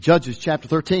Judges chapter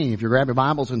 13. If you grab your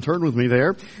Bibles and turn with me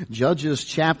there. Judges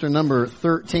chapter number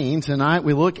 13. Tonight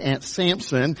we look at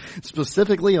Samson,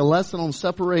 specifically a lesson on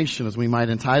separation, as we might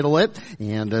entitle it.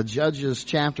 And Judges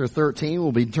chapter 13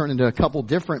 will be turned into a couple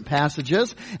different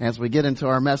passages as we get into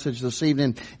our message this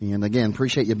evening. And again,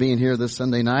 appreciate you being here this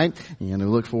Sunday night. And we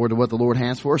look forward to what the Lord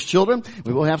has for us. Children,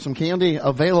 we will have some candy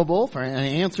available for an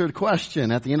answered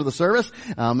question at the end of the service.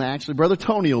 Actually, Brother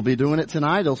Tony will be doing it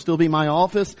tonight. It'll still be my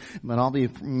office, but I'll be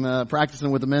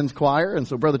practicing with the men's choir, and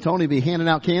so Brother Tony will be handing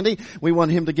out candy. We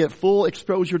want him to get full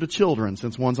exposure to children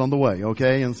since one's on the way,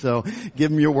 okay? And so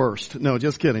give him your worst. No,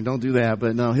 just kidding. Don't do that.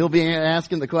 But no, he'll be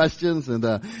asking the questions,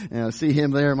 and see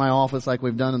him there in my office like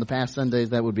we've done in the past Sundays.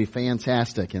 That would be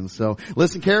fantastic. And so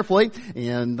listen carefully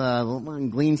and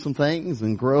glean some things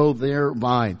and grow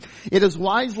thereby. It has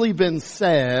wisely been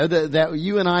said that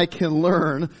you and I can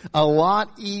learn a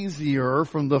lot easier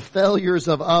from the failures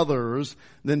of others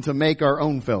than to make our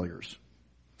own failures.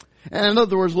 And in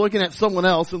other words, looking at someone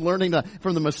else and learning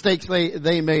from the mistakes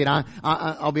they made.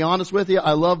 I'll be honest with you,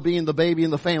 I love being the baby in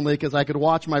the family because I could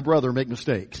watch my brother make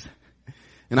mistakes.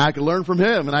 And I could learn from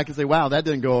him, and I could say, wow, that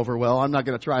didn't go over well. I'm not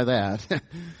going to try that.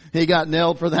 He got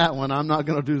nailed for that one. I'm not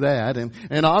going to do that.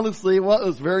 And honestly, well, it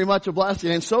was very much a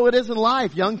blessing. And so it is in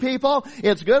life. Young people,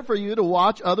 it's good for you to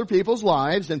watch other people's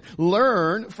lives and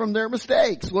learn from their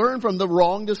mistakes. Learn from the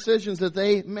wrong decisions that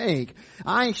they make.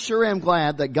 I sure am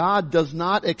glad that God does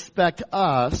not expect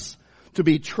us to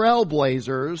be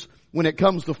trailblazers when it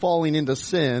comes to falling into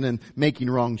sin and making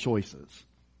wrong choices.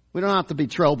 We don't have to be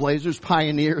trailblazers,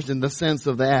 pioneers in the sense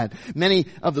of that. Many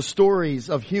of the stories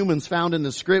of humans found in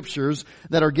the scriptures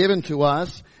that are given to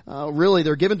us, really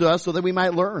they're given to us so that we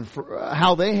might learn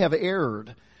how they have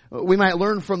erred. We might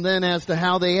learn from them as to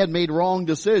how they had made wrong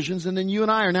decisions, and then you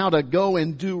and I are now to go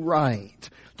and do right,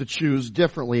 to choose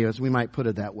differently, as we might put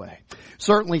it that way.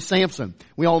 Certainly Samson,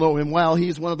 we all know him well.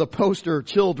 He's one of the poster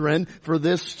children for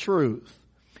this truth.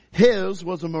 His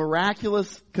was a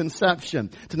miraculous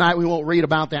conception. Tonight we won't read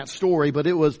about that story, but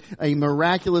it was a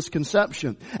miraculous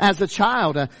conception. As a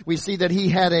child, we see that he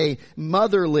had a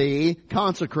motherly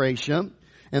consecration,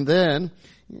 and then,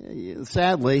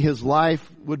 sadly, his life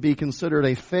would be considered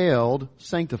a failed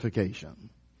sanctification.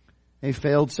 A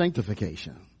failed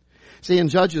sanctification. See, in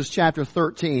Judges chapter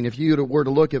 13, if you were to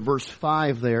look at verse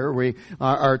 5 there, we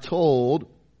are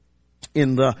told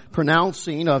in the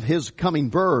pronouncing of his coming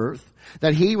birth,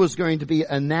 that he was going to be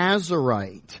a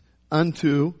Nazirite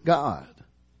unto God.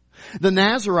 The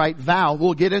Nazirite vow,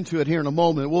 we'll get into it here in a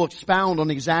moment. We'll expound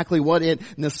on exactly what it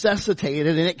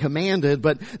necessitated and it commanded.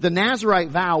 But the Nazirite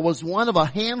vow was one of a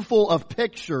handful of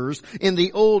pictures in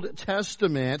the Old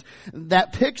Testament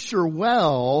that picture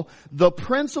well the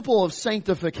principle of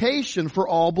sanctification for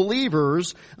all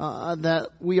believers that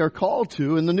we are called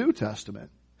to in the New Testament.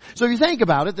 So if you think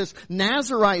about it, this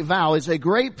Nazirite vow is a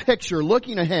great picture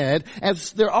looking ahead,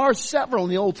 as there are several in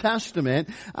the Old Testament.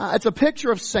 It's a picture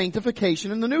of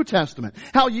sanctification in the New Testament.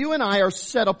 How you and I are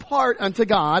set apart unto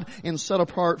God and set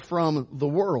apart from the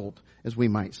world, as we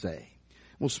might say.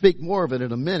 We'll speak more of it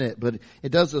in a minute, but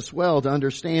it does us well to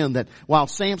understand that while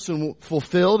Samson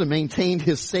fulfilled and maintained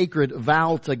his sacred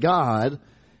vow to God,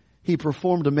 he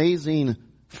performed amazing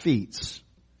feats,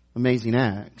 amazing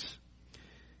acts.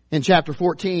 In chapter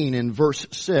 14, in verse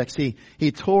 6,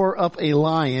 he tore up a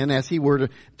lion as he were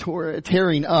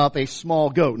tearing up a small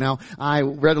goat. Now, I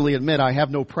readily admit I have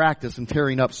no practice in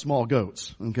tearing up small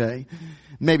goats, okay?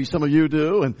 Maybe some of you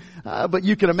do, but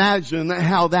you can imagine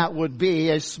how that would be,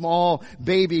 a small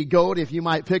baby goat, if you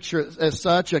might picture it as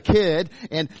such, a kid,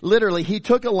 and literally he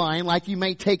took a lion like you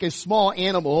may take a small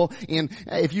animal, and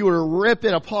if you were to rip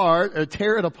it apart or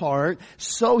tear it apart,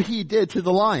 so he did to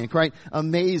the lion, right?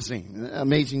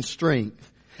 Amazing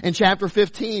strength. In chapter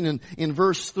 15 and in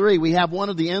verse 3, we have one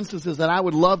of the instances that I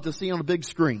would love to see on a big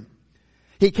screen.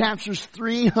 He captures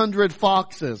 300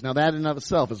 foxes. Now that in and of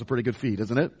itself is a pretty good feat,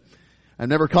 isn't it? I've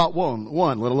never caught one,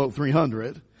 let alone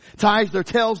 300. Ties their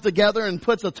tails together and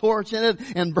puts a torch in it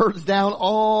and burns down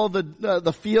all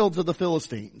the fields of the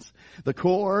Philistines. The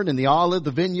corn and the olive,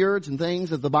 the vineyards and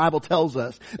things, as the Bible tells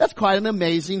us. That's quite an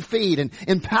amazing feat, and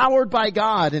empowered by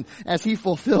God, and as he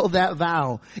fulfilled that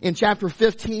vow. In chapter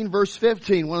 15, verse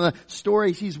 15, one of the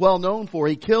stories he's well known for,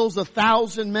 he kills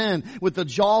 1,000 men with the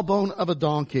jawbone of a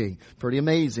donkey. Pretty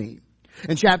amazing.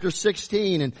 In chapter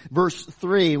 16 and verse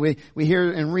 3, we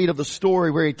hear and read of the story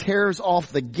where he tears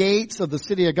off the gates of the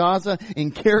city of Gaza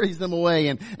and carries them away.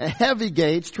 And heavy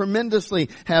gates, tremendously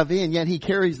heavy, and yet he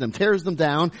carries them, tears them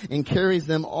down and carries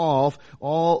them off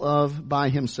all of by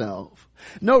himself.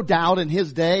 No doubt in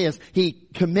his day, as he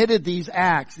committed these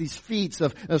acts, these feats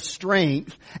of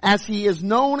strength, as he is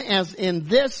known as in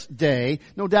this day,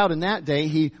 no doubt in that day,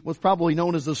 he was probably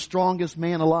known as the strongest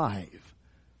man alive.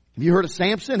 Have you heard of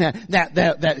Samson?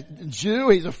 That Jew,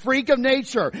 he's a freak of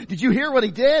nature. Did you hear what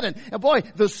he did? And boy,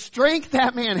 the strength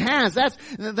that man has,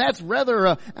 that's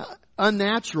rather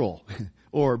unnatural.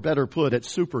 Or better put,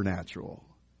 it's supernatural.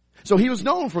 So he was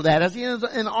known for that, as he is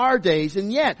in our days.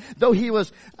 And yet, though he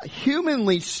was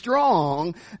humanly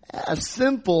strong, a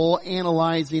simple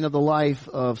analyzing of the life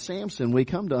of Samson, we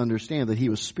come to understand that he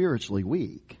was spiritually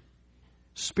weak.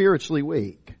 Spiritually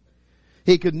weak.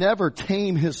 He could never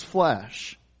tame his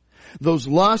flesh. Those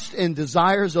lusts and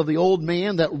desires of the old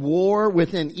man that war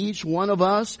within each one of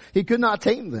us, he could not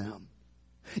tame them.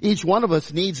 Each one of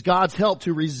us needs God's help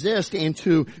to resist and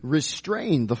to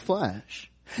restrain the flesh.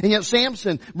 And yet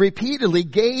Samson repeatedly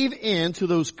gave in to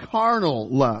those carnal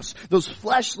lusts, those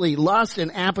fleshly lusts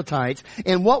and appetites.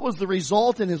 And what was the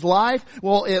result in his life?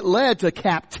 Well, it led to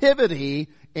captivity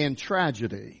and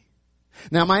tragedy.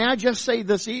 Now, may I just say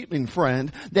this evening,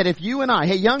 friend, that if you and I,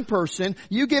 hey young person,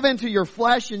 you give in to your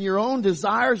flesh and your own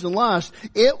desires and lusts,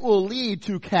 it will lead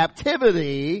to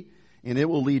captivity and it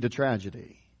will lead to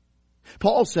tragedy.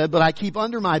 Paul said, but I keep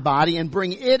under my body and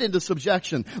bring it into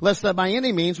subjection, lest that by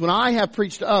any means, when I have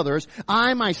preached to others,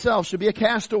 I myself should be a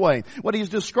castaway. What he's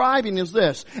describing is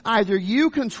this: either you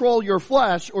control your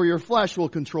flesh or your flesh will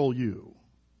control you.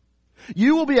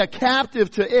 You will be a captive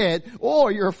to it,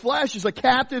 or your flesh is a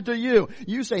captive to you.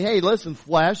 You say, hey, listen,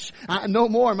 flesh, no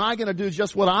more am I going to do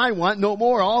just what I want. No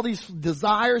more all these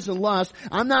desires and lusts.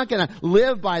 I'm not going to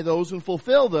live by those and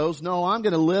fulfill those. No, I'm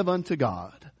going to live unto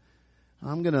God.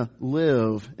 I'm going to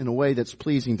live in a way that's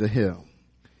pleasing to Him.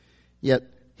 Yet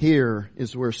here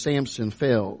is where Samson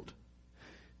failed.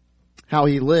 How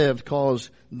he lived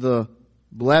caused the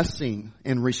blessing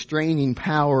and restraining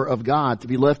power of God to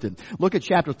be lifted. Look at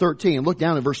chapter 13. Look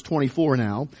down at verse 24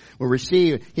 now. We'll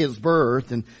receive his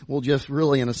birth, and we'll just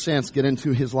really, in a sense, get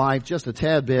into his life just a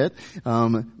tad bit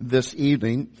this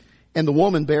evening. And the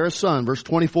woman bare a son. Verse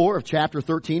 24 of chapter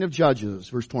 13 of Judges.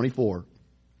 Verse 24.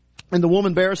 And the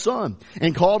woman bare a son,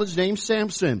 and called his name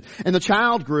Samson. And the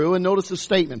child grew, and notice the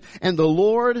statement, and the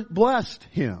Lord blessed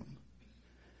him.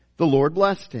 The Lord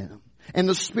blessed him. And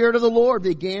the Spirit of the Lord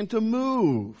began to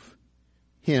move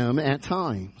him at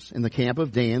times in the camp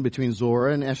of Dan between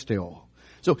Zorah and Eshtaol.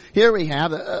 So here we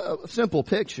have a simple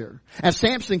picture. As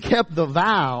Samson kept the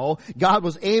vow, God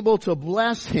was able to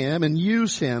bless him and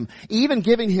use him, even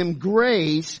giving him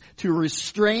grace to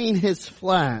restrain his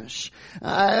flesh,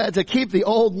 to keep the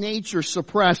old nature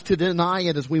suppressed, to deny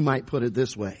it, as we might put it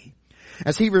this way.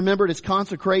 As he remembered his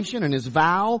consecration and his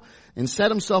vow and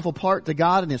set himself apart to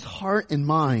God in his heart and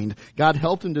mind, God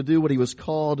helped him to do what he was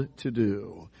called to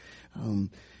do.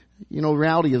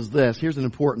 Reality is this. Here's an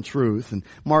important truth, and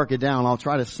mark it down. I'll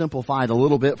try to simplify it a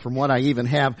little bit from what I even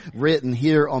have written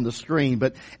here on the screen.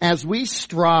 But as we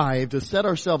strive to set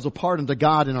ourselves apart unto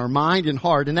God in our mind and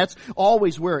heart, and that's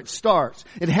always where it starts,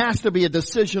 it has to be a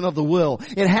decision of the will.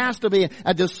 It has to be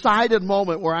a decided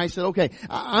moment where I said, okay,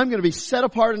 I'm going to be set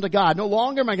apart unto God. No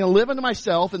longer am I going to live unto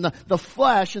myself and the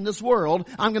flesh in this world.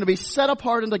 I'm going to be set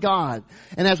apart unto God.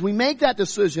 And as we make that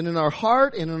decision in our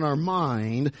heart and in our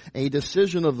mind, a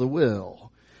decision of the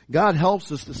will, God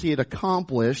helps us to see it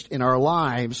accomplished in our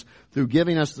lives through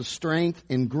giving us the strength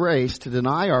and grace to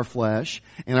deny our flesh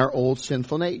and our old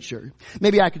sinful nature.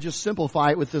 Maybe I could just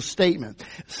simplify it with this statement.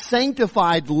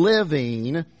 Sanctified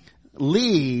living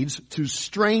leads to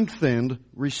strengthened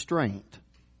restraint.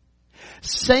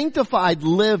 Sanctified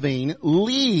living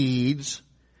leads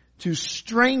to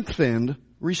strengthened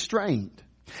restraint.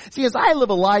 See, as I live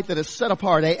a life that is set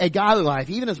apart, a godly life,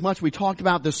 even as much we talked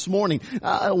about this morning,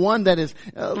 one that is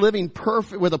living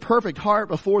perfect with a perfect heart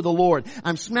before the Lord.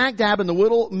 I'm smack dab in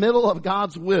the middle of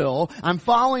God's will. I'm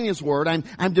following His Word.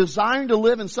 I'm desiring to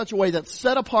live in such a way that's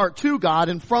set apart to God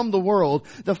and from the world.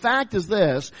 The fact is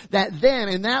this, that then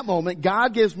in that moment,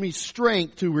 God gives me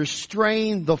strength to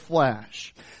restrain the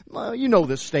flesh. You know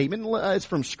this statement. It's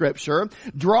from Scripture.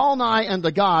 Draw nigh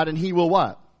unto God and He will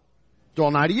what? Draw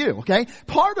nigh to you, okay?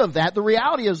 Part of that, the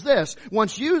reality is this.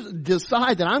 Once you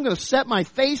decide that I'm going to set my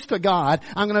face to God,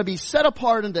 I'm going to be set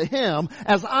apart unto Him,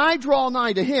 as I draw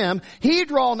nigh to Him, He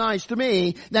draw nigh to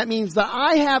me. That means that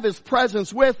I have His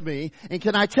presence with me. And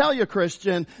can I tell you,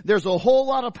 Christian, there's a whole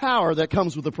lot of power that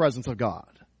comes with the presence of God.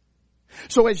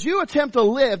 So as you attempt to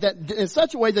live that in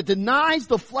such a way that denies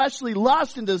the fleshly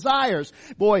lust and desires,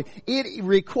 boy, it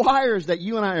requires that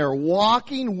you and I are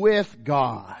walking with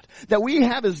God. That we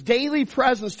have His daily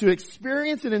presence to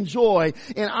experience and enjoy,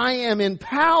 and I am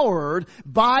empowered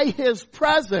by His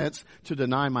presence to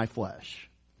deny my flesh.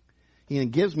 He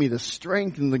gives me the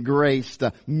strength and the grace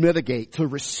to mitigate, to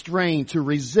restrain, to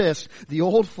resist the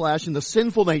old flesh and the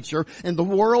sinful nature and the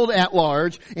world at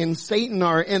large and Satan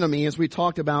our enemy, as we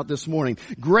talked about this morning.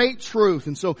 Great truth.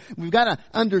 And so we've got to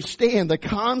understand the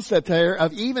concept here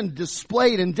of even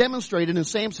displayed and demonstrated in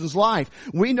Samson's life.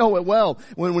 We know it well.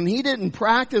 When he didn't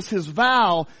practice his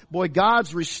vow, boy,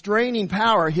 God's restraining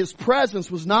power, His presence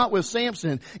was not with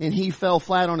Samson, and he fell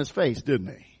flat on his face, didn't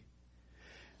he?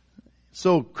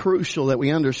 So crucial that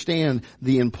we understand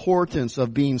the importance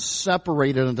of being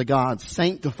separated unto God,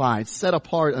 sanctified, set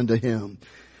apart unto Him.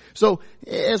 So,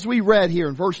 as we read here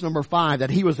in verse number 5, that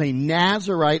he was a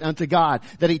Nazirite unto God,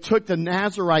 that he took the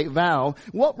Nazirite vow,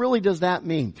 what really does that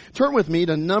mean? Turn with me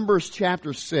to Numbers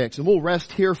chapter 6, and we'll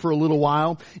rest here for a little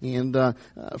while, and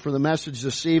for the message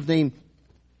this evening.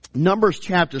 Numbers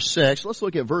chapter 6, let's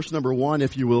look at verse number 1,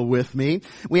 if you will, with me.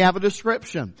 We have a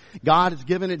description. God has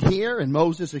given it here, and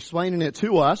Moses explaining it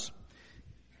to us.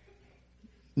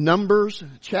 Numbers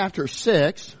chapter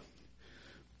 6,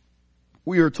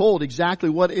 we are told exactly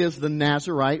what is the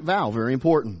Nazirite vow. Very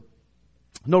important.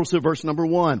 Notice at verse number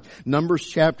 1, Numbers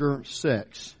chapter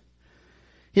 6.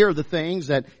 Here are the things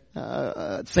that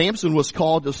Samson was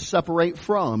called to separate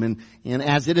from, and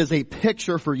as it is a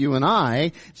picture for you and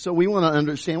I, so we want to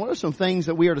understand what are some things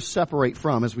that we are to separate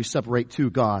from as we separate to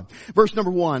God. Verse number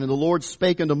 1, and the Lord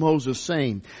spake unto Moses,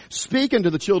 saying, Speak unto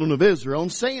the children of Israel,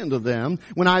 and say unto them,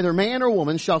 when either man or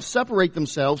woman shall separate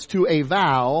themselves to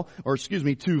vow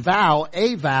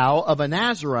a vow of a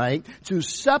Nazirite, to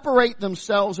separate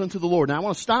themselves unto the Lord. Now I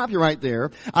want to stop you right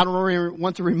there. I don't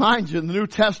want to remind you in the New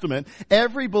Testament,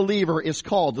 every believer is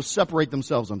called to separate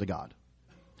themselves unto God.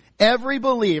 Every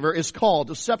believer is called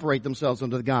to separate themselves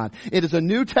unto God. It is a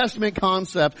New Testament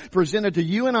concept presented to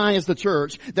you and I as the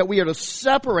church that we are to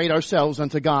separate ourselves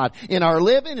unto God. In our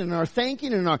living, in our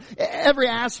thinking, in our every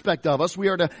aspect of us, we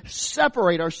are to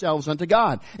separate ourselves unto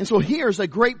God. And so here's a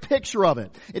great picture of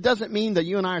it. It doesn't mean that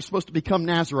you and I are supposed to become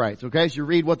Nazirites, okay? As you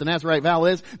read what the Nazirite vow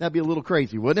is, that'd be a little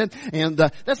crazy, wouldn't it? And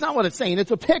that's not what it's saying.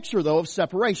 It's a picture, though, of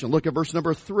separation. Look at verse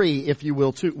number 3, if you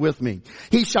will, with me.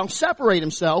 He shall separate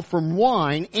himself from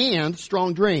wine and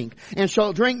strong drink, and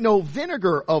shall drink no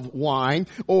vinegar of wine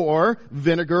or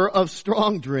vinegar of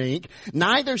strong drink,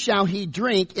 neither shall he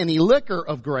drink any liquor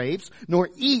of grapes, nor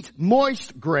eat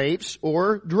moist grapes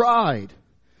or dried.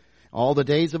 All the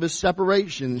days of his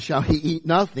separation shall he eat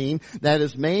nothing that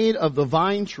is made of the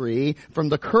vine tree, from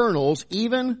the kernels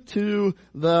even to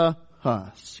the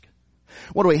husk.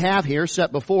 What do we have here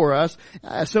set before us?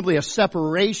 Simply a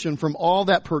separation from all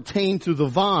that pertained to the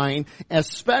vine,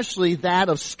 especially that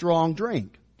of strong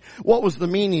drink. What was the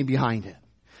meaning behind it?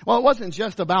 Well, it wasn't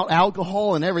just about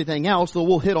alcohol and everything else, though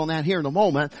we'll hit on that here in a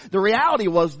moment. The reality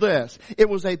was this. It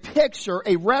was a picture,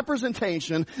 a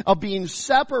representation of being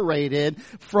separated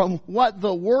from what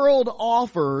the world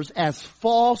offers as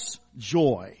false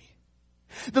joy.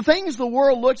 The things the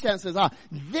world looks at and says,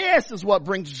 this is what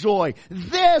brings joy.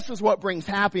 This is what brings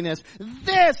happiness.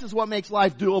 This is what makes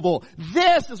life doable.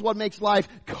 This is what makes life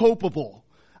copeable.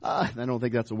 I don't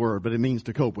think that's a word, but it means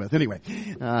to cope with. Anyway,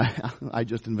 I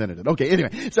just invented it. Okay,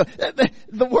 anyway. So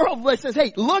the world says,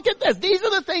 hey, look at this. These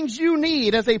are the things you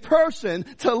need as a person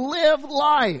to live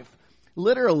life.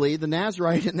 Literally, the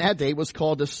Nazirite in that day was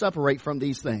called to separate from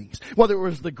these things. Whether it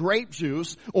was the grape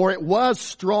juice, or it was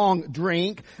strong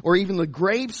drink, or even the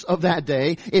grapes of that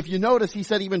day. If you notice, he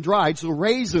said even dried, so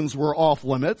raisins were off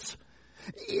limits.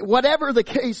 Whatever the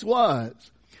case was,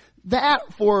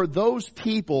 that for those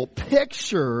people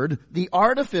pictured the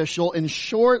artificial and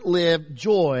short-lived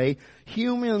joy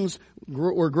humans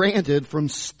were granted from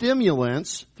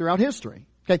stimulants throughout history.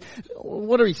 Okay,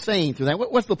 what are we saying through that?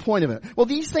 What's the point of it? Well,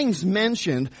 these things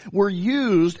mentioned were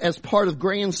used as part of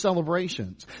grand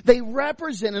celebrations. They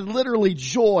represented literally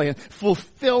joy and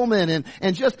fulfillment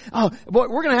and just, we're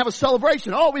going to have a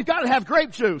celebration. Oh, we've got to have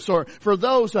grape juice. Or for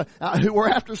those who were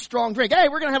after strong drink, hey,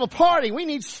 we're going to have a party. We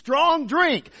need strong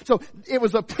drink. So it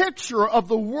was a picture of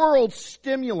the world's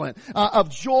stimulant, of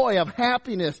joy, of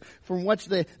happiness, from which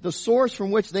the source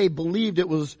from which they believed it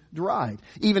was derived.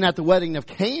 Even at the wedding of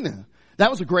Cana, that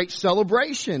was a great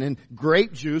celebration, and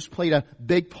grape juice played a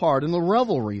big part in the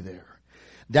revelry there.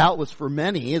 Doubtless for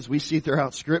many, as we see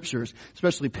throughout scriptures,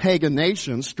 especially pagan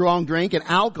nations, strong drink and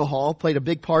alcohol played a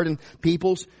big part in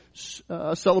people's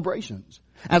celebrations.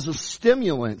 as a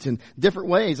stimulant in different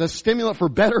ways, a stimulant for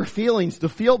better feelings, to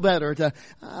feel better,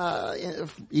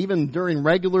 even during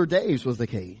regular days was the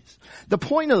case. The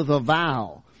point of the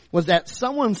vow was that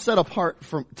someone set apart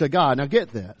to God. Now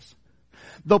get this.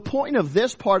 The point of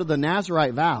this part of the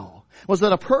Nazirite vow was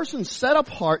that a person set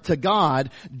apart to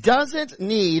God doesn't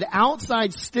need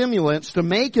outside stimulants to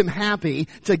make him happy,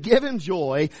 to give him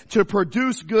joy, to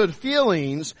produce good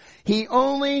feelings. He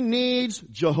only needs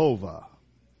Jehovah.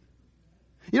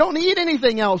 You don't need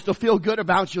anything else to feel good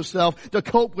about yourself, to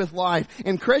cope with life.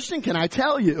 And Christian, can I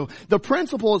tell you, the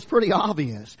principle is pretty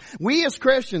obvious. We as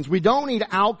Christians, we don't need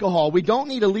alcohol. We don't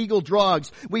need illegal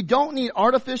drugs. We don't need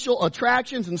artificial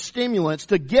attractions and stimulants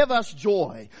to give us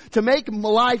joy, to make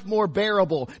life more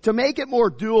bearable, to make it more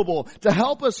doable, to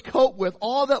help us cope with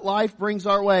all that life brings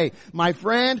our way. My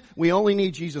friend, we only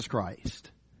need Jesus Christ.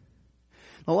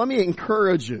 Now let me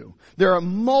encourage you. There are a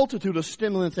multitude of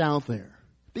stimulants out there.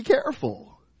 Be careful.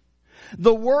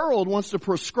 The world wants to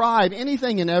prescribe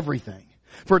anything and everything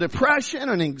for depression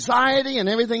and anxiety and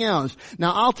everything else.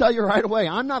 Now, I'll tell you right away,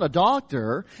 I'm not a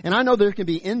doctor, and I know there can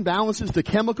be imbalances to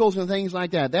chemicals and things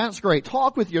like that. That's great.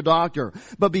 Talk with your doctor.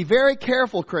 But be very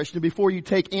careful, Christian, before you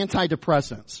take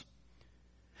antidepressants.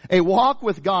 A walk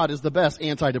with God is the best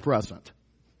antidepressant.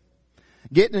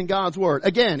 Getting in God's Word.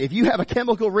 Again, if you have a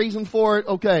chemical reason for it,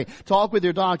 okay, talk with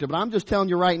your doctor. But I'm just telling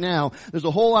you right now, there's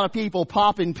a whole lot of people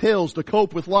popping pills to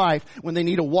cope with life when they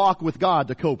need to walk with God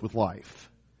to cope with life,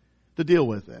 to deal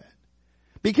with it.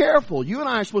 Be careful. You and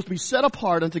I are supposed to be set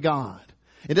apart unto God.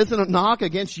 It isn't a knock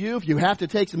against you if you have to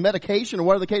take some medication or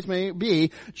whatever the case may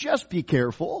be. Just be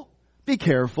careful. Be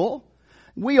careful.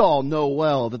 We all know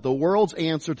well that the world's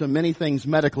answer to many things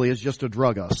medically is just to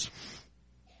drug us.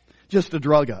 Just to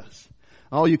drug us.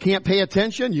 Oh, you can't pay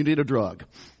attention? You need a drug.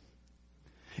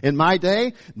 In my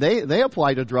day, they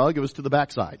applied a drug. It was to the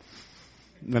backside.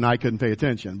 And I couldn't pay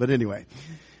attention. But anyway.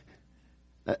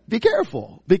 Be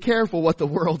careful. Be careful what the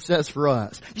world says for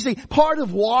us. You see, part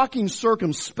of walking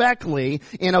circumspectly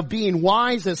and of being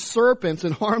wise as serpents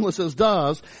and harmless as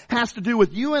doves has to do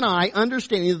with you and I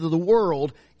understanding that the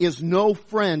world is no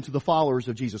friend to the followers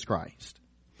of Jesus Christ.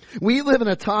 We live in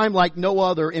a time like no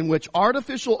other in which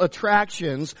artificial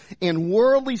attractions and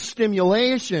worldly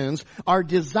stimulations are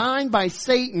designed by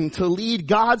Satan to lead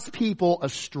God's people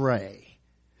astray.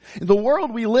 In the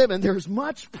world we live in, there's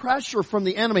much pressure from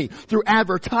the enemy through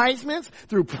advertisements,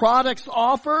 through products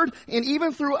offered, and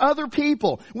even through other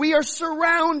people. We are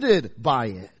surrounded by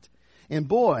it. And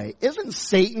boy, isn't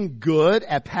Satan good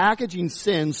at packaging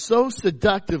sin so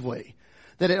seductively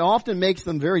that it often makes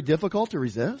them very difficult to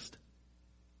resist?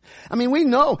 I mean, we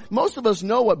know, most of us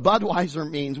know what Budweiser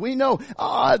means. We know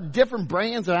different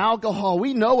brands of alcohol.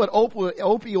 We know what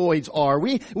opioids are.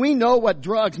 We know what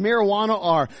drugs, marijuana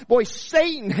are. Boy,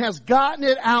 Satan has gotten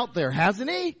it out there, hasn't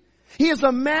he? He is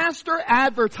a master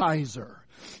advertiser.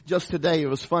 Just today, it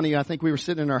was funny. I think we were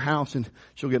sitting in our house, and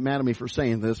she'll get mad at me for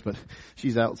saying this, but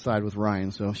she's outside with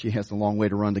Ryan, so she has a long way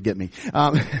to run to get me.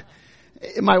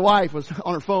 My wife was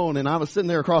on her phone, and I was sitting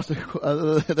there across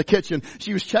the kitchen.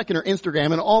 She was checking her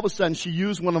Instagram, and all of a sudden she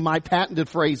used one of my patented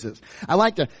phrases. I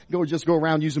like to go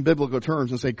around using biblical terms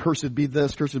and say, "Cursed be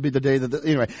this, cursed be the day that."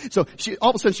 Anyway, so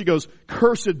all of a sudden she goes,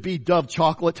 "Cursed be Dove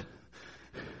chocolate.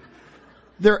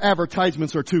 Their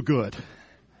advertisements are too good."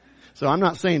 So I'm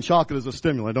not saying chocolate is a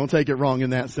stimulant. Don't take it wrong in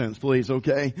that sense, please,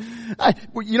 okay?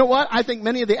 You know what? I think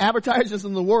many of the advertisers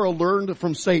in the world learned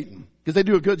from Satan because they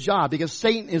do a good job, because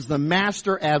Satan is the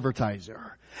master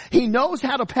advertiser. He knows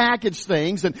how to package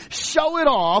things and show it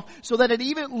off so that it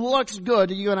even looks good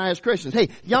to you and I as Christians. Hey,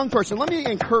 young person, let me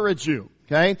encourage you.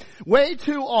 Okay? Way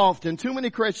too often, too many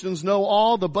Christians know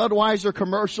all the Budweiser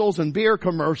commercials and beer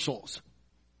commercials.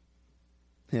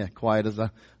 Yeah, quiet as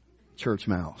a church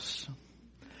mouse.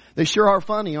 They sure are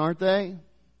funny, aren't they?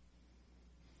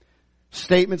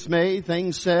 Statements made,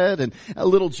 things said, and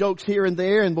little jokes here and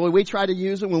there. And boy, we try to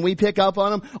use them when we pick up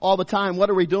on them all the time. What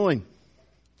are we doing?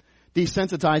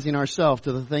 Desensitizing ourselves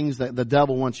to the things that the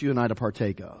devil wants you and I to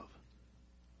partake of.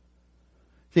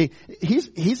 See,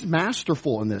 he's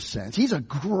masterful in this sense. He's a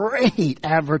great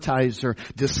advertiser,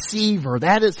 deceiver.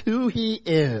 That is who he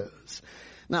is.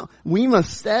 Now, we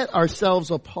must set ourselves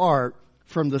apart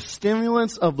from the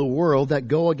stimulants of the world that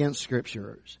go against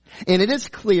scriptures. And it is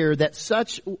clear that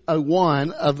such a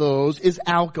one of those is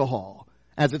alcohol,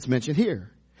 as it's mentioned here.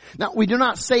 Now, we do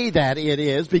not say that it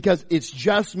is because it's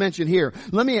just mentioned here.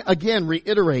 Let me again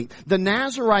reiterate. The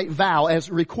Nazirite vow,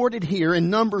 as recorded here in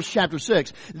Numbers chapter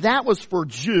 6, that was for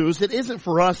Jews. It isn't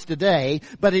for us today,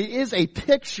 but it is a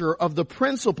picture of the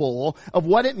principle of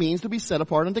what it means to be set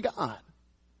apart unto God.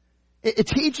 It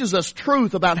teaches us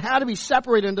truth about how to be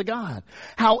separated unto God.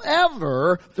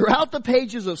 However, throughout the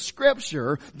pages of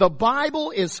Scripture, the Bible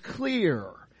is clear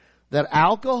that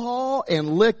alcohol and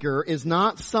liquor is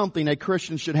not something a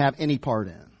Christian should have any part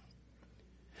in.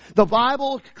 The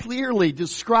Bible clearly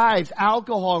describes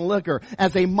alcohol and liquor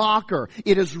as a mocker.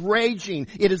 It is raging.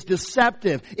 It is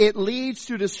deceptive. It leads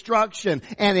to destruction.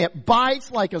 And it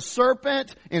bites like a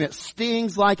serpent and it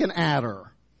stings like an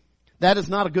adder. That is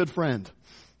not a good friend.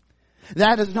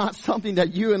 That is not something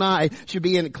that you and I should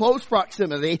be in close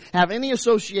proximity, have any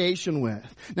association with.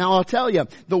 Now I'll tell you,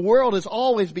 the world is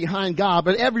always behind God,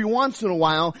 but every once in a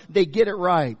while, they get it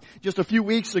right. Just a few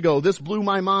weeks ago, this blew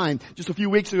my mind. Just a few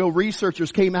weeks ago,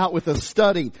 researchers came out with a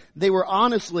study. They were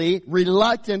honestly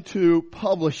reluctant to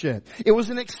publish it. It was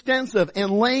an extensive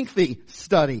and lengthy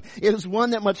study. It is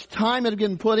one that much time had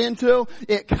been put into.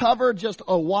 It covered just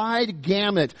a wide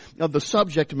gamut of the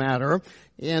subject matter.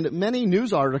 And many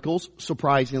news articles,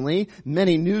 surprisingly,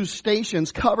 many news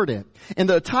stations covered it. And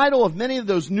the title of many of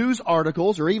those news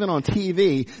articles, or even on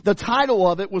TV, the title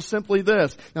of it was simply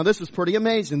this. Now this is pretty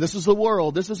amazing. This is the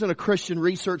world. This isn't a Christian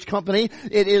research company.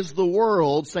 It is the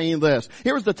world saying this.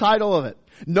 Here's the title of it.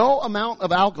 No amount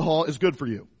of alcohol is good for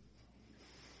you.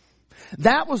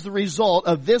 That was the result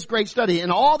of this great study.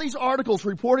 And all these articles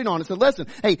reporting on it said, listen,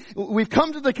 hey, we've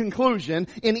come to the conclusion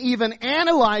in even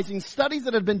analyzing studies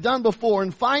that have been done before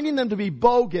and finding them to be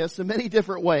bogus in many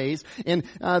different ways. And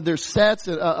there's sets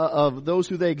of those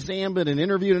who they examined and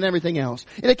interviewed and everything else.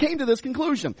 And it came to this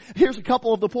conclusion. Here's a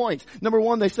couple of the points. Number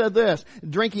one, they said this.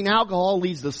 Drinking alcohol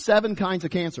leads to 7 kinds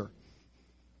of cancer.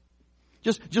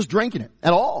 Just drinking it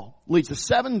at all leads to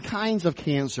 7 kinds of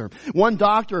cancer. One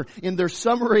doctor, in their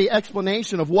summary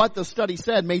explanation of what the study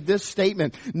said, made this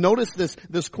statement. Notice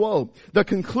this quote. The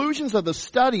conclusions of the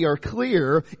study are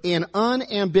clear and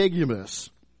unambiguous.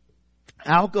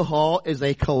 Alcohol is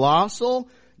a colossal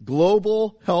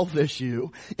global health issue,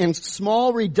 and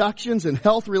small reductions in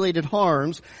health-related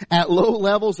harms at low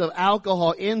levels of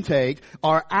alcohol intake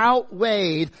are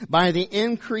outweighed by the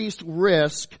increased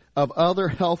risk of other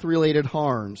health-related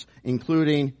harms,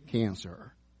 including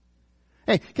cancer.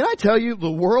 Hey, can I tell you,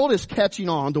 the world is catching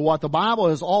on to what the Bible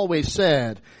has always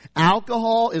said.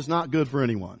 Alcohol is not good for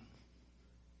anyone.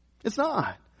 It's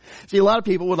not. See, a lot of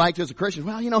people would like to, as a Christian,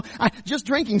 well, just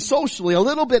drinking socially a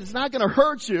little bit, it's not going to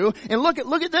hurt you. And look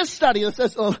at this study that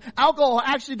says alcohol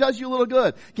actually does you a little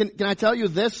good. Can I tell you,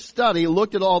 this study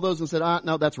looked at all those and said,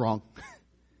 no, that's wrong.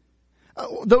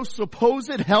 Those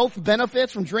supposed health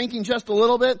benefits from drinking just a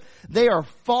little bit, they are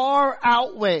far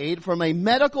outweighed from a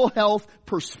medical health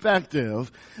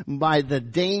perspective by the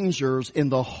dangers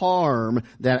and the harm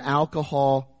that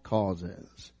alcohol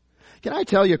causes. Can I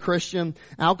tell you, Christian,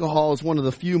 alcohol is one of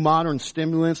the few modern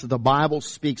stimulants that the Bible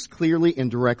speaks clearly and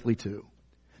directly to.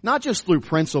 Not just through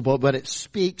principle, but it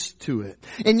speaks to it.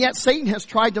 And yet Satan has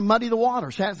tried to muddy the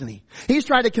waters, hasn't he? He's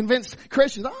tried to convince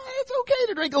Christians, it's okay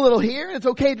to drink a little here, it's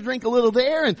okay to drink a little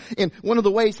there. And one of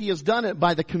the ways he has done it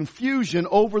by the confusion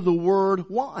over the word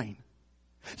wine.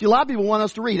 See, a lot of people want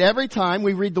us to read. Every time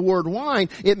we read the word wine,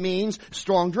 it means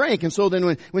strong drink. And so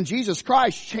then when Jesus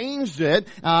Christ changed it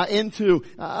into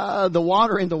the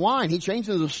water into wine, he changed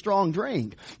it into strong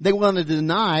drink. They want to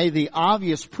deny the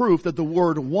obvious proof that the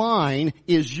word wine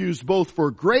is used both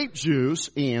for grape juice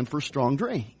and for strong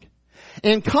drink.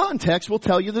 And context will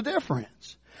tell you the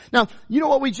difference. Now, you know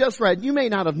what we just read? You may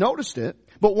not have noticed it,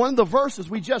 but one of the verses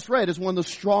we just read is one of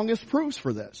the strongest proofs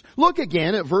for this. Look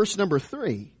again at verse number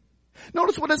 3.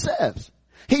 Notice what it says.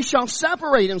 He shall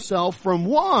separate himself from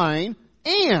wine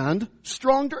and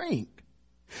strong drink.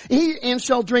 And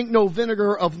shall drink no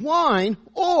vinegar of wine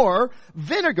or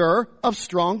vinegar of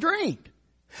strong drink.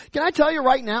 Can I tell you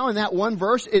right now in that one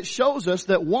verse, it shows us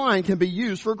that wine can be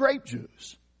used for grape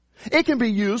juice. It can be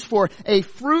used for a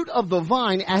fruit of the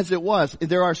vine as it was.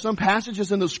 There are some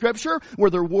passages in the scripture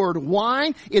where the word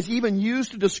wine is even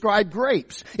used to describe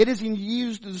grapes. It is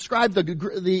used to describe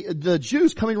the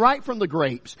juice coming right from the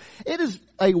grapes. It is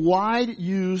a wide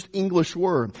used English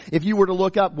word. If you were to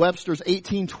look up Webster's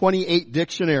 1828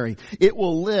 dictionary, it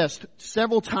will list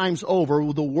several times over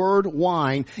the word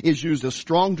wine is used as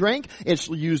strong drink, it's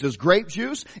used as grape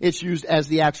juice, it's used as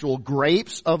the actual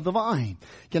grapes of the vine.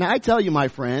 Can I tell you, my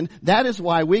friend, that is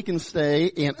why we can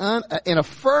say and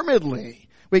affirmatively,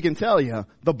 we can tell you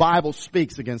the Bible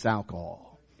speaks against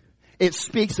alcohol. It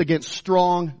speaks against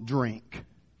strong drink.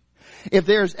 If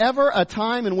there's ever a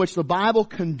time in which the Bible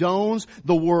condones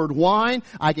the word wine,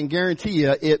 I can guarantee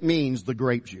you it means the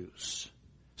grape juice.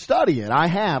 Study it. I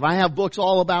have books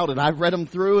all about it. I've read them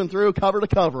through and through, cover to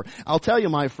cover. I'll tell you,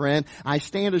 my friend, I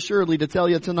stand assuredly to tell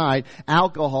you tonight,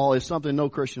 alcohol is something no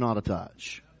Christian ought to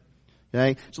touch.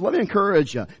 Okay? So let me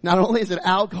encourage you. Not only is it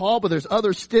alcohol, but there's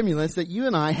other stimulants that you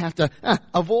and I have to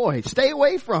avoid. Stay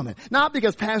away from it. Not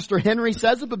because Pastor Henry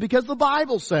says it, but because the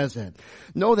Bible says it.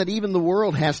 Know that even the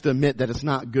world has to admit that it's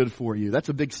not good for you. That's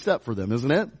a big step for them,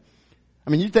 isn't it? I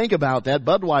mean, you think about that.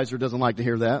 Budweiser doesn't like to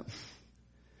hear that.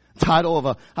 Title of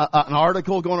an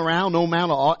article going around, no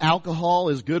amount of alcohol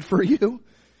is good for you.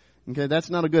 Okay, that's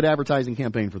not a good advertising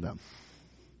campaign for them.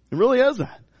 It really isn't.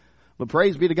 But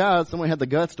praise be to God, someone had the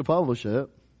guts to publish it.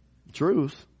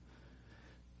 Truth.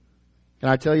 Can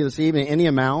I tell you this evening, any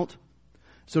amount.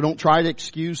 So don't try to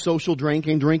excuse social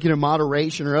drinking in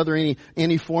moderation, or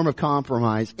any form of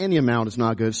compromise. Any amount is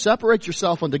not good. Separate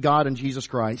yourself unto God and Jesus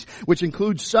Christ, which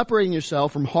includes separating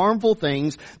yourself from harmful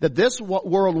things that this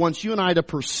world wants you and I to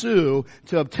pursue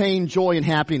to obtain joy and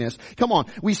happiness. Come on,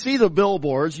 we see the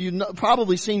billboards. You've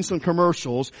probably seen some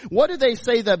commercials. What do they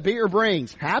say that beer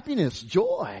brings? Happiness,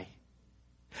 joy.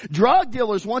 Drug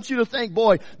dealers want you to think,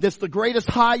 boy, that's the greatest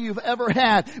high you've ever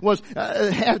had was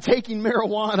taking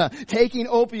marijuana, taking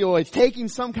opioids, taking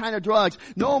some kind of drugs.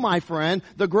 No, my friend,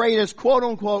 the greatest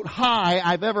quote-unquote high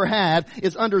I've ever had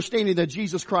is understanding that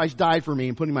Jesus Christ died for me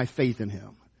and putting my faith in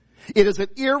Him. It is an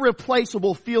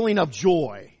irreplaceable feeling of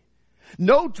joy.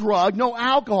 No drug, no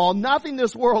alcohol, nothing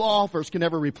this world offers can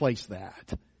ever replace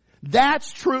that.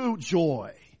 That's true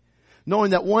joy.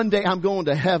 Knowing that one day I'm going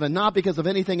to heaven, not because of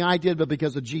anything I did, but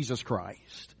because of Jesus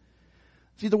Christ.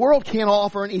 See, the world can't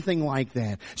offer anything like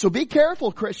that. So be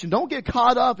careful, Christian. Don't get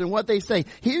caught up in what they say.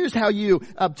 Here's how you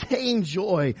obtain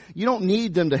joy. You don't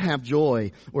need them to have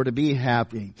joy or to be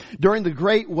happy. During the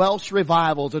great Welsh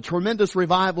revival, it's a tremendous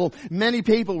revival, many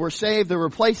people were saved. There were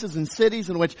places and cities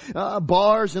in which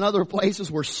bars and other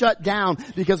places were shut down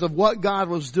because of what God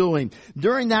was doing.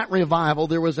 During that revival,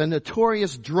 there was a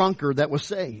notorious drunkard that was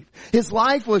saved. His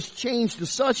life was changed to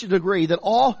such a degree that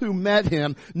all who met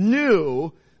him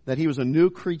knew that he was a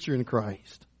new creature in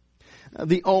Christ.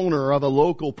 The owner of a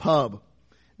local pub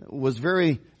was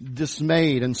very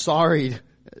dismayed and sorry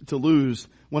to lose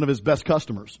one of his best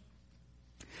customers.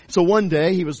 So one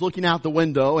day he was looking out the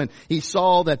window and he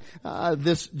saw that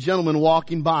this gentleman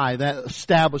walking by that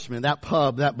establishment, that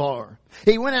pub, that bar.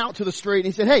 He went out to the street and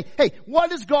he said, Hey,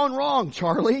 what has gone wrong,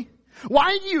 Charlie?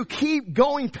 Why do you keep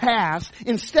going past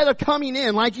instead of coming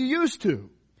in like you used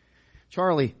to?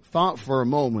 Charlie thought for a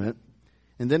moment.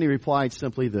 And then he replied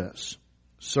simply this,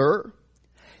 Sir,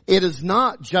 it is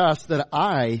not just that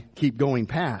I keep going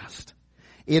past.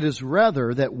 It is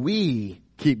rather that we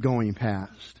keep going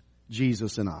past,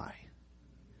 Jesus and I.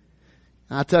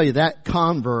 And I tell you, that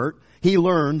convert, he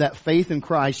learned that faith in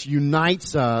Christ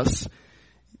unites us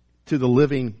to the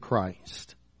living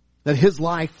Christ. That His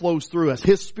life flows through us.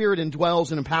 His Spirit indwells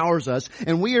and empowers us.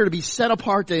 And we are to be set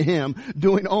apart to Him,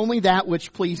 doing only that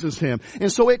which pleases Him.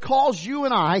 And so it calls you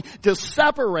and I to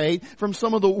separate from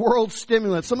some of the world's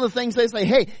stimulants. Some of the things they say,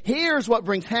 hey, here's what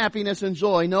brings happiness and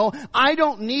joy. No, I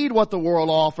don't need what the world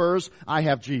offers. I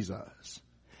have Jesus.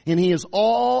 And He is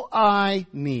all I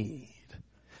need.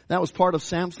 That was part of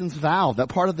Samson's vow. That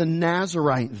part of the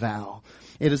Nazarite vow.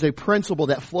 It is a principle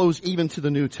that flows even to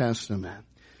the New Testament.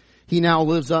 He now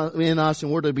lives in us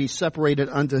and we're to be separated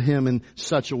unto Him in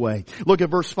such a way. Look at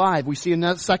verse 5. We see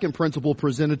a second principle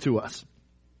presented to us.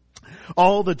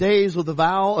 All the days of the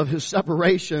vow of His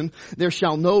separation, there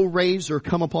shall no razor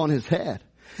come upon His head.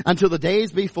 Until the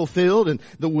days be fulfilled in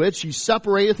the which He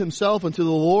separateth Himself unto the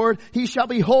Lord, He shall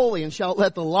be holy and shall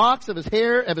let the locks of His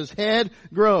hair of His head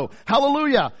grow.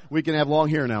 Hallelujah! We can have long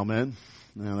hair now, men.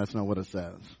 No, that's not what it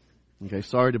says. Okay,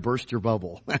 sorry to burst your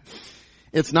bubble.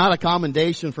 It's not a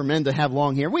commendation for men to have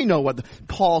long hair. We know what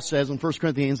Paul says in 1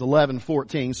 Corinthians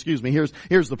 11:14.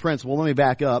 Here's the principle. Let me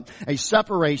back up. A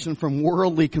separation from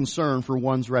worldly concern for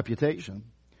one's reputation.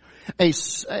 A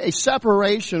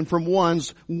separation from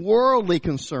one's worldly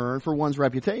concern for one's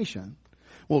reputation.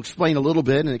 We'll explain a little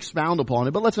bit and expound upon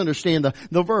it, but let's understand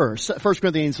the verse. 1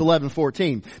 Corinthians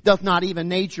 11:14. Doth not even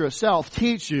nature itself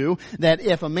teach you that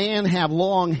if a man have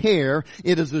long hair,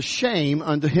 it is a shame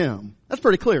unto him? That's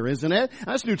pretty clear, isn't it?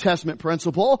 That's New Testament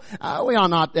principle. We are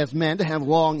not as men to have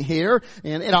long hair,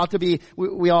 and it ought to be,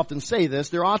 we often say this,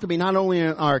 there ought to be not only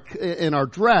in our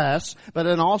dress, but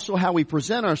in also how we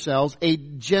present ourselves, a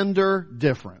gender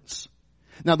difference.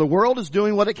 Now the world is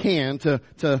doing what it can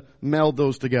to meld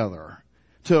those together.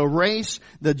 To erase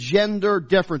the gender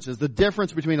differences, the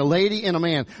difference between a lady and a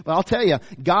man. But I'll tell you,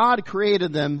 God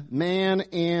created them man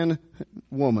and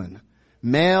woman,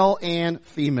 male and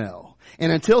female.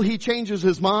 And until He changes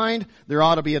His mind, there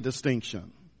ought to be a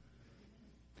distinction.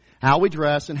 How we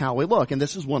dress and how we look. And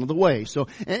this is one of the ways. So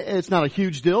it's not a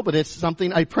huge deal, but it's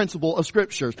something, a principle of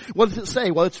Scriptures. What does it say?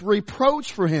 Well, it's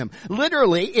reproach for him.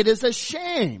 Literally, it is a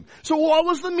shame. So what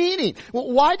was the meaning?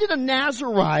 Well, why did a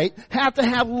Nazirite have to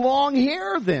have long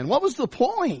hair then? What was the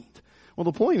point? Well,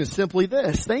 the point is simply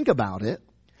this. Think about it.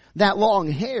 That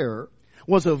long hair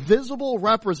was a visible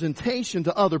representation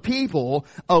to other people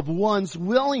of one's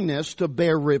willingness to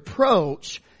bear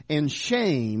reproach and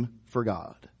shame for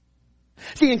God.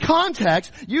 See, in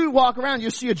context, you walk around, you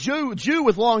see a Jew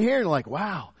with long hair, and you're like,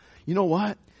 wow, you know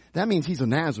what? That means he's a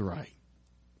Nazirite.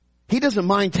 He doesn't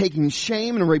mind taking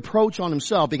shame and reproach on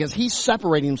himself because he's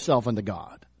separating himself unto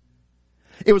God.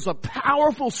 It was a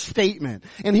powerful statement.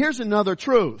 And here's another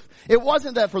truth. It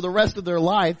wasn't that for the rest of their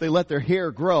life they let their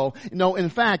hair grow. No, in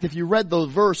fact, if you read the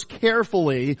verse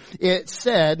carefully, it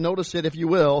said, notice it if you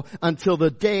will, until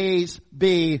the days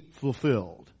be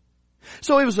fulfilled.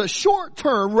 So it was a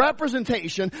short-term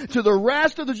representation to the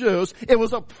rest of the Jews. It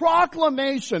was a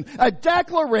proclamation, a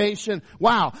declaration.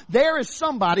 Wow, there is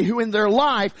somebody who in their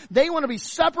life, they want to be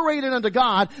separated unto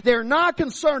God. They're not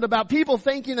concerned about people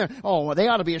thinking that, oh, well, they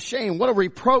ought to be ashamed. What a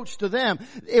reproach to them.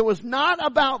 It was not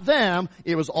about them.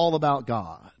 It was all about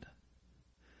God.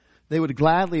 They would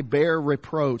gladly bear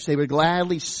reproach. They would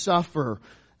gladly suffer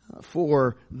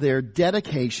for their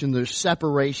dedication, their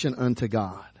separation unto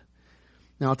God.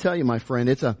 Now, I'll tell you, my friend,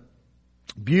 it's a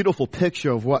beautiful picture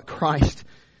of what Christ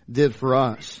did for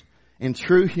us in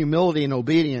true humility and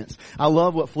obedience. I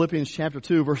love what Philippians chapter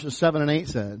 2, verses 7 and 8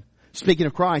 said, speaking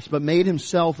of Christ, but made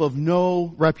himself of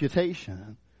no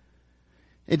reputation.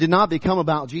 It did not become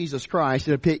about Jesus Christ.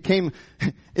 It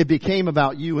became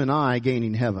about you and I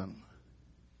gaining heaven.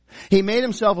 He made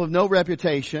himself of no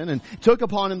reputation and took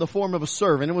upon him the form of a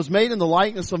servant and was made in the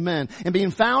likeness of men. And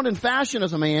being found in fashion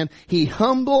as a man, he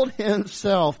humbled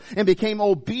himself and became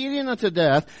obedient unto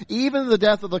death, even the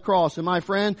death of the cross. And my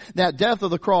friend, that death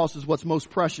of the cross is what's most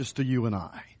precious to you and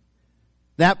I.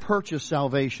 That purchased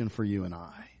salvation for you and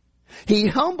I. He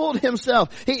humbled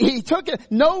himself. He took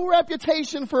no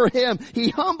reputation for him. He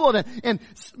humbled it, and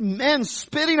men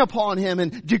spitting upon him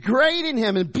and degrading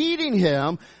him and beating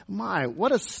him. My,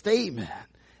 what a statement.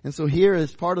 And so here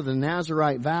is part of the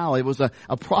Nazirite vow. It was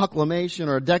a proclamation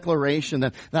or a declaration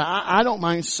that I don't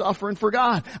mind suffering for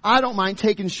God. I don't mind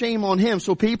taking shame on him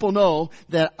so people know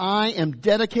that I am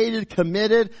dedicated,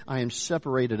 committed, I am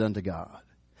separated unto God.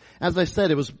 As I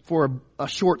said, it was for a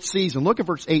short season. Look at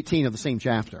verse 18 of the same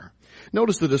chapter.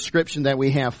 Notice the description that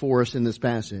we have for us in this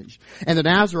passage. And the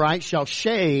Nazirite shall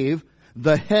shave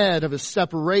the head of his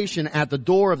separation at the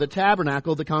door of the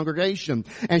tabernacle of the congregation,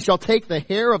 and shall take the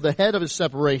hair of the head of his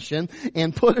separation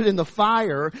and put it in the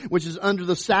fire which is under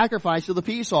the sacrifice of the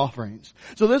peace offerings.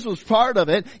 So this was part of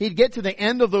it. He'd get to the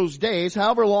end of those days,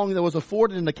 however long there was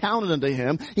afforded and accounted unto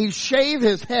him. He'd shave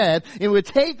his head and would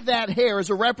take that hair as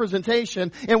a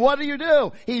representation. And what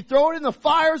do? He'd throw it in the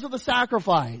fires of the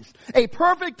sacrifice. A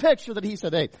perfect picture that he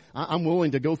said, hey, I'm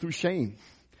willing to go through shame.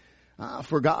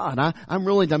 For God. I'm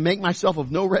willing to make myself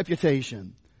of no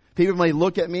reputation. People may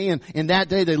look at me, and in that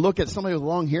day they look at somebody with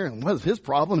long hair, and what is his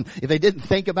problem if they didn't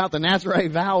think about the Nazirite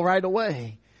vow right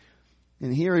away?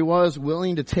 And here he was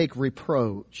willing to take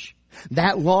reproach.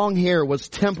 That long hair was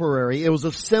temporary. It was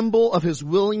a symbol of his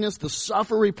willingness to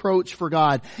suffer reproach for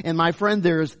God. And my friend,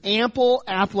 there is ample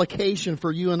application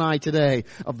for you and I today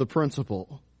of the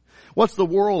principle. What's the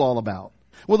world all about?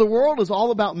 Well, the world is all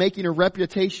about making a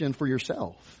reputation for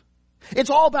yourself.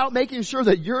 It's all about making sure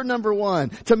that you're number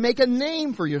one, to make a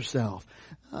name for yourself.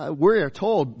 We're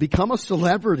told, become a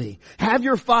celebrity. Have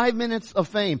your 5 minutes of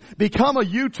fame. Become a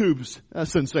YouTube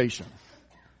sensation.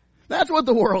 That's what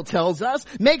the world tells us.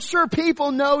 Make sure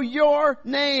people know your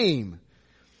name.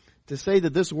 To say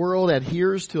that this world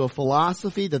adheres to a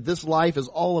philosophy that this life is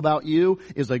all about you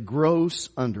is a gross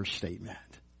understatement.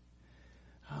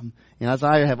 And as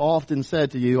I have often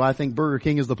said to you, I think Burger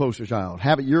King is the poster child.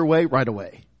 Have it your way, right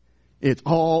away. It's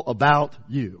all about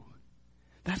you.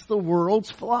 That's the world's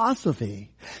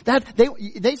philosophy. That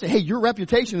they say, hey, your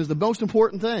reputation is the most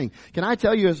important thing. Can I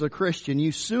tell you as a Christian,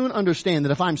 you soon understand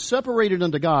that if I'm separated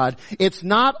unto God, it's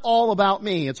not all about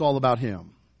me, it's all about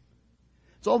him.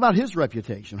 It's all about his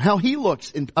reputation, how he looks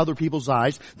in other people's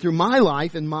eyes through my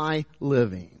life and my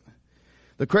living.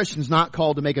 The Christian's not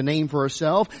called to make a name for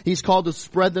himself. He's called to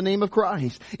spread the name of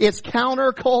Christ. It's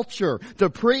counterculture to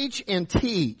preach and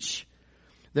teach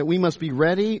that we must be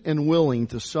ready and willing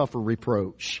to suffer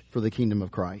reproach for the kingdom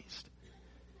of Christ.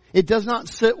 It does not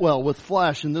sit well with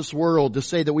flesh in this world to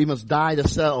say that we must die to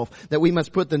self, that we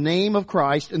must put the name of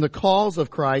Christ and the cause of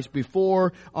Christ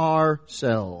before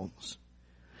ourselves.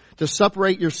 To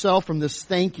separate yourself from this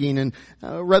thinking and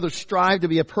rather strive to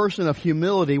be a person of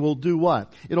humility will do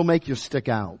what? It'll make you stick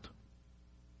out.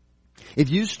 If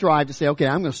you strive to say, okay,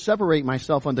 I'm going to separate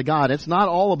myself unto God. It's not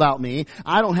all about me.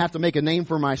 I don't have to make a name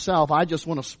for myself. I just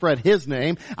want to spread His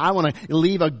name. I want to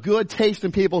leave a good taste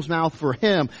in people's mouth for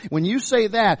Him. When you say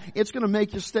that, it's going to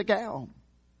make you stick out.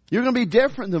 You're going to be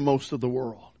different than most of the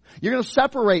world. You're going to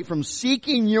separate from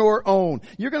seeking your own.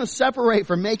 You're going to separate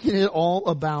from making it all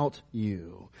about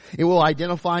you. It will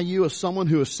identify you as someone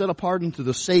who is set apart unto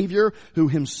the Savior who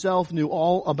Himself knew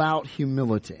all about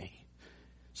humility.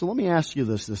 So let me ask you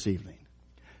this evening.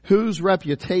 Whose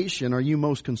reputation are you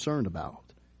most concerned about?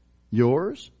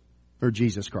 Yours or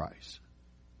Jesus Christ?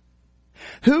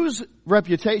 Whose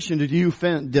reputation did you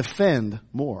defend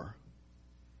more?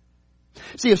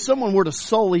 See, if someone were to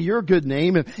sully your good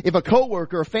name, if a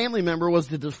coworker or family member was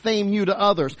to defame you to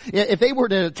others, if they were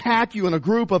to attack you in a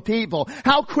group of people,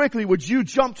 how quickly would you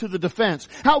jump to the defense?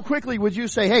 How quickly would you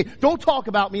say, hey, don't talk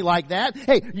about me like that.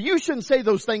 Hey, you shouldn't say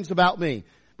those things about me.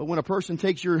 But when a person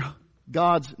takes your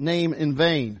God's name in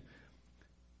vain,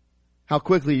 how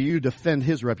quickly you defend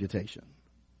His reputation.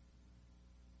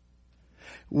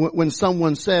 When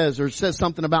someone says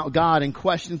something about God and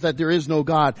questions that there is no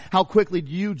God, how quickly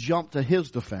do you jump to His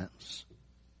defense?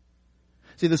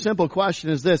 See, the simple question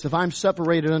is this: if I'm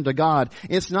separated unto God,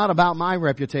 it's not about my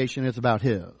reputation, it's about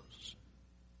His.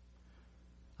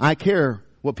 I care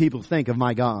what people think of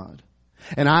my God.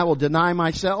 And I will deny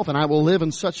myself, and I will live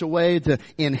in such a way to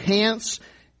enhance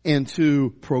and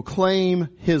to proclaim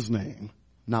His name,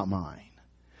 not mine.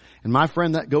 And my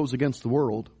friend, that goes against the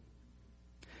world.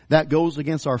 That goes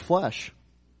against our flesh.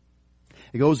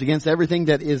 It goes against everything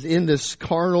that is in this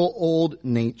carnal old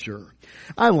nature.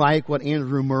 I like what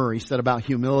Andrew Murray said about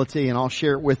humility, and I'll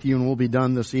share it with you and we'll be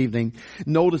done this evening.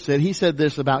 Notice it. He said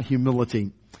this about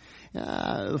humility.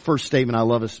 The first statement I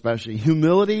love especially.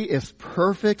 Humility is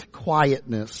perfect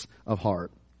quietness of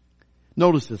heart.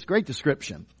 Notice this. Great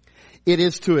description. It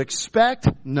is to expect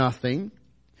nothing,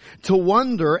 to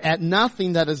wonder at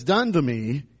nothing that is done to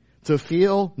me, to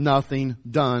feel nothing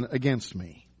done against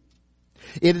me.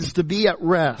 It is to be at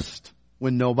rest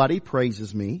when nobody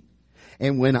praises me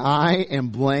and when I am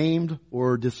blamed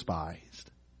or despised.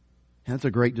 That's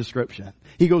a great description.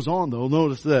 He goes on though,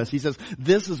 notice this. He says,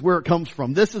 this is where it comes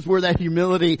from. This is where that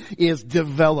humility is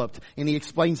developed. And he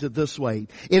explains it this way.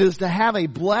 It is to have a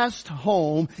blessed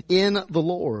home in the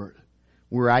Lord,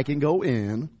 where I can go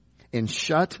in and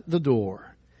shut the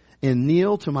door and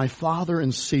kneel to my Father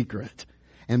in secret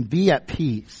and be at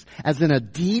peace, as in a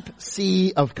deep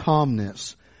sea of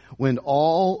calmness, when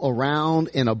all around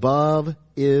and above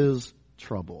is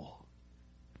trouble.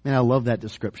 Man, I love that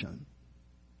description.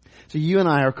 So you and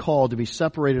I are called to be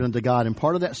separated unto God, and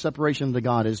part of that separation unto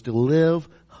God is to live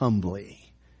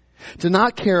humbly. To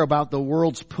not care about the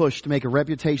world's push to make a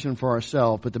reputation for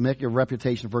ourselves, but to make a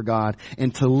reputation for God,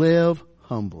 and to live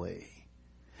humbly.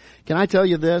 Can I tell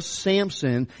you this?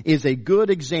 Samson is a good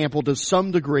example to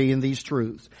some degree in these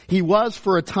truths. He was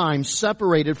for a time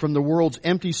separated from the world's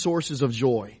empty sources of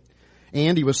joy.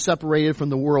 And he was separated from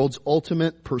the world's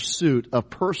ultimate pursuit of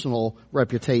personal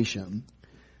reputation.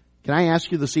 Can I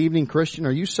ask you this evening, Christian,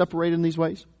 are you separated in these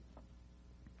ways?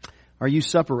 Are you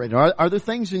separated? Are there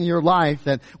things in your life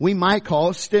that we might call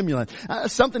a stimulant?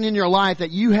 Something in your life that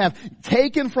you have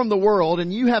taken from the world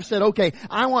and you have said, okay,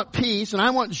 I want peace and I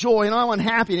want joy and I want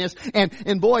happiness.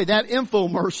 And boy, that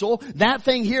infomercial, that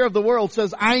thing here of the world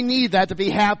says, I need that to be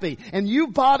happy. And you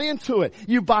bought into it.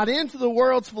 You bought into the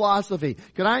world's philosophy.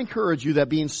 Could I encourage you that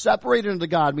being separated unto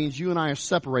God means you and I are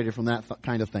separated from that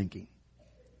kind of thinking?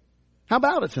 How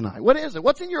about it tonight? What is it?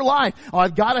 What's in your life? Oh,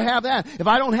 I've got to have that. If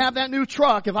I don't have that new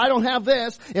truck, if I don't have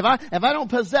this, if I don't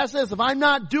possess this, if I'm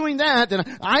not doing that,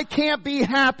 then I can't be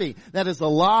happy. That is a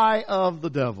lie of the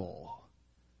devil.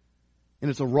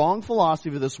 And it's a wrong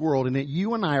philosophy of this world, and that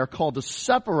you and I are called to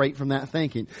separate from that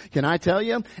thinking. Can I tell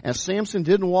you, as Samson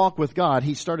didn't walk with God,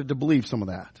 he started to believe some of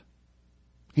that.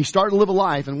 He started to live a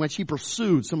life in which he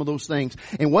pursued some of those things.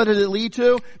 And what did it lead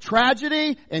to?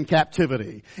 Tragedy and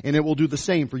captivity. And it will do the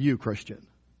same for you, Christian.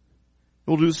 It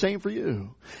will do the same for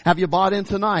you. Have you bought in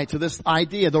tonight to this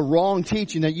idea, the wrong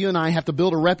teaching that you and I have to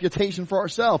build a reputation for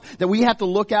ourselves, that we have to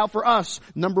look out for us,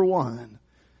 number one?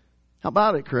 How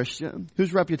about it, Christian?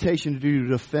 Whose reputation do you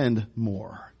defend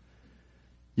more?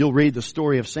 You'll read the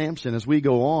story of Samson as we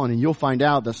go on, and you'll find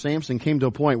out that Samson came to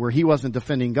a point where he wasn't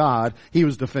defending God, he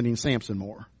was defending Samson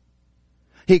more.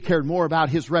 He cared more about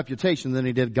his reputation than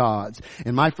he did God's.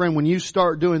 And my friend, when you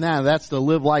start doing that, that's to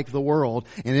live like the world,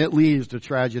 and it leads to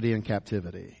tragedy and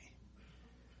captivity.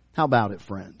 How about it,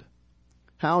 friend?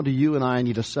 How do you and I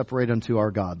need to separate unto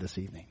our God this evening?